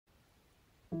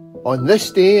On this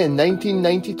day in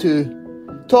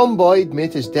 1992, Tom Boyd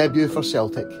made his debut for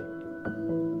Celtic.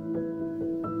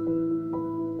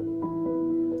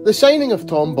 The signing of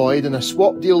Tom Boyd in a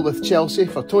swap deal with Chelsea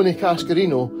for Tony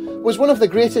Cascarino was one of the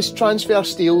greatest transfer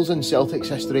steals in Celtic's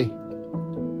history.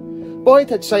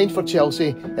 Boyd had signed for Chelsea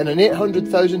in an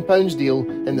 £800,000 deal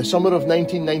in the summer of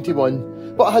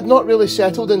 1991, but had not really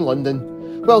settled in London,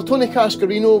 while Tony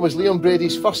Cascarino was Liam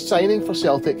Brady's first signing for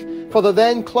Celtic for the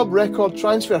then club record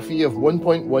transfer fee of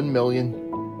 £1.1 million.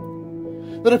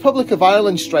 The Republic of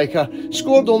Ireland striker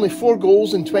scored only 4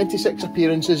 goals in 26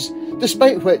 appearances,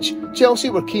 despite which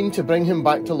Chelsea were keen to bring him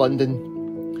back to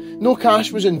London. No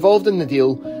cash was involved in the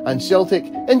deal, and Celtic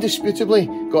indisputably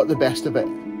got the best of it.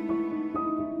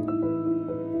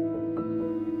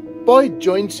 Boyd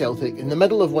joined Celtic in the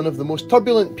middle of one of the most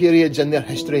turbulent periods in their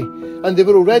history, and they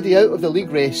were already out of the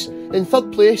league race, in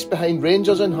third place behind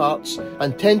Rangers and Hearts,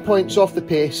 and 10 points off the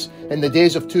pace in the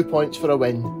days of 2 points for a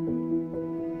win.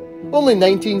 Only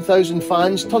 19,000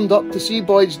 fans turned up to see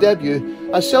Boyd's debut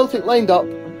as Celtic lined up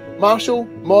Marshall,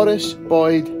 Morris,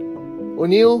 Boyd,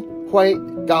 O'Neill,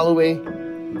 White, Galloway,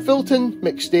 Fulton,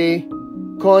 McStay,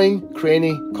 Coyne,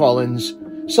 Craney, Collins,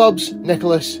 subs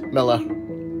Nicholas, Miller.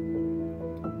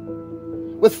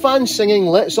 With fans singing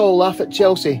 "Let's All Laugh at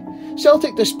Chelsea,"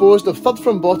 Celtic disposed of third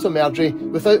from bottom Airdrie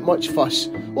without much fuss,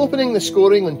 opening the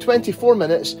scoring in 24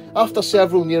 minutes after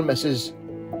several near misses.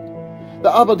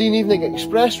 The Aberdeen Evening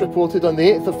Express reported on the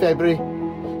 8th of February,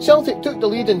 Celtic took the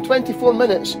lead in 24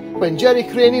 minutes when Jerry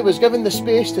Craney was given the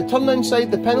space to turn inside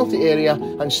the penalty area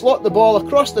and slot the ball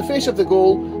across the face of the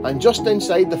goal and just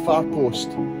inside the far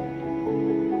post.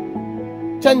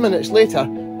 10 minutes later,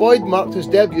 Boyd marked his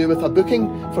debut with a booking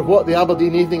for what the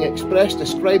Aberdeen Evening Express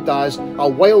described as a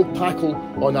wild tackle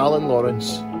on Alan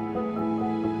Lawrence.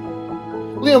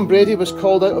 Liam Brady was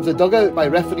called out of the dugout by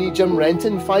referee Jim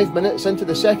Renton 5 minutes into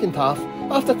the second half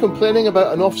after complaining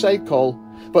about an offside call,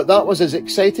 but that was as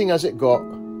exciting as it got.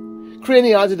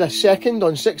 Craney added a second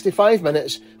on 65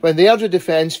 minutes when the Airdrie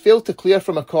defence failed to clear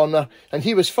from a corner and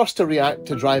he was first to react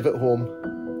to drive it home.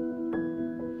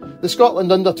 The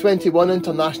Scotland under-21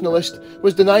 internationalist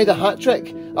was denied a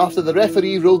hat-trick after the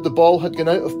referee ruled the ball had gone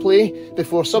out of play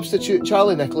before substitute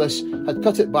Charlie Nicholas had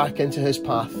cut it back into his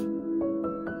path.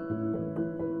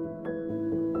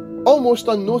 Almost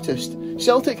unnoticed,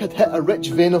 Celtic had hit a rich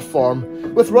vein of form,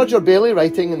 with Roger Bailey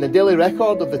writing in the Daily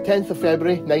Record of the 10th of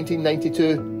February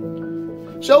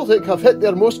 1992. Celtic have hit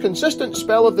their most consistent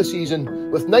spell of the season,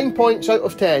 with 9 points out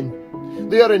of 10.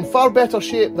 They are in far better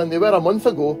shape than they were a month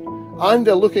ago, and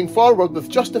they're looking forward with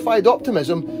justified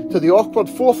optimism to the awkward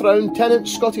 4th round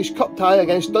Tennent's Scottish Cup tie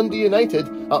against Dundee United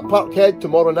at Parkhead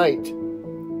tomorrow night.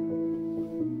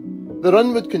 The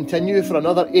run would continue for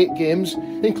another 8 games,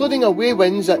 including away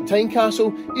wins at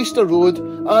Tynecastle, Easter Road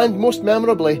and, most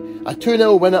memorably, a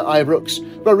 2-0 win at Ibrox,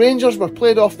 where Rangers were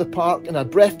played off the park in a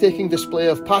breathtaking display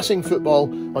of passing football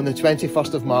on the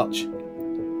 21st of March.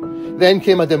 Then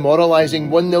came a demoralising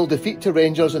 1-0 defeat to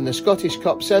Rangers in the Scottish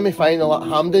Cup semi-final at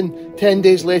Hampden 10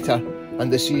 days later,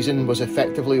 and the season was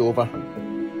effectively over.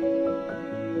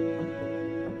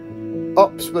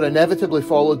 Ups were inevitably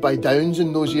followed by downs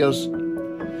in those years.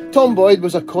 Tom Boyd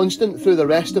was a constant through the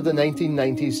rest of the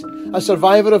 1990s, a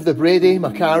survivor of the Brady,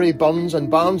 Macari, Burns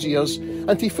and Barnes years,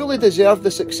 and he fully deserved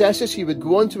the successes he would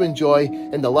go on to enjoy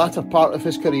in the latter part of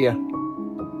his career.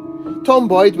 Tom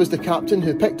Boyd was the captain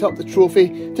who picked up the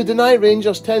trophy to deny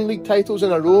Rangers 10 league titles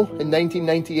in a row in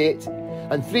 1998,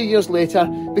 and 3 years later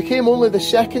became only the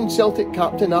second Celtic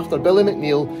captain after Billy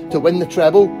McNeill to win the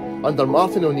treble under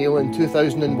Martin O'Neill in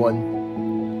 2001.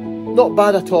 Not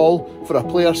bad at all for a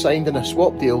player signed in a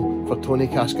swap deal for Tony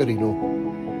Cascarino.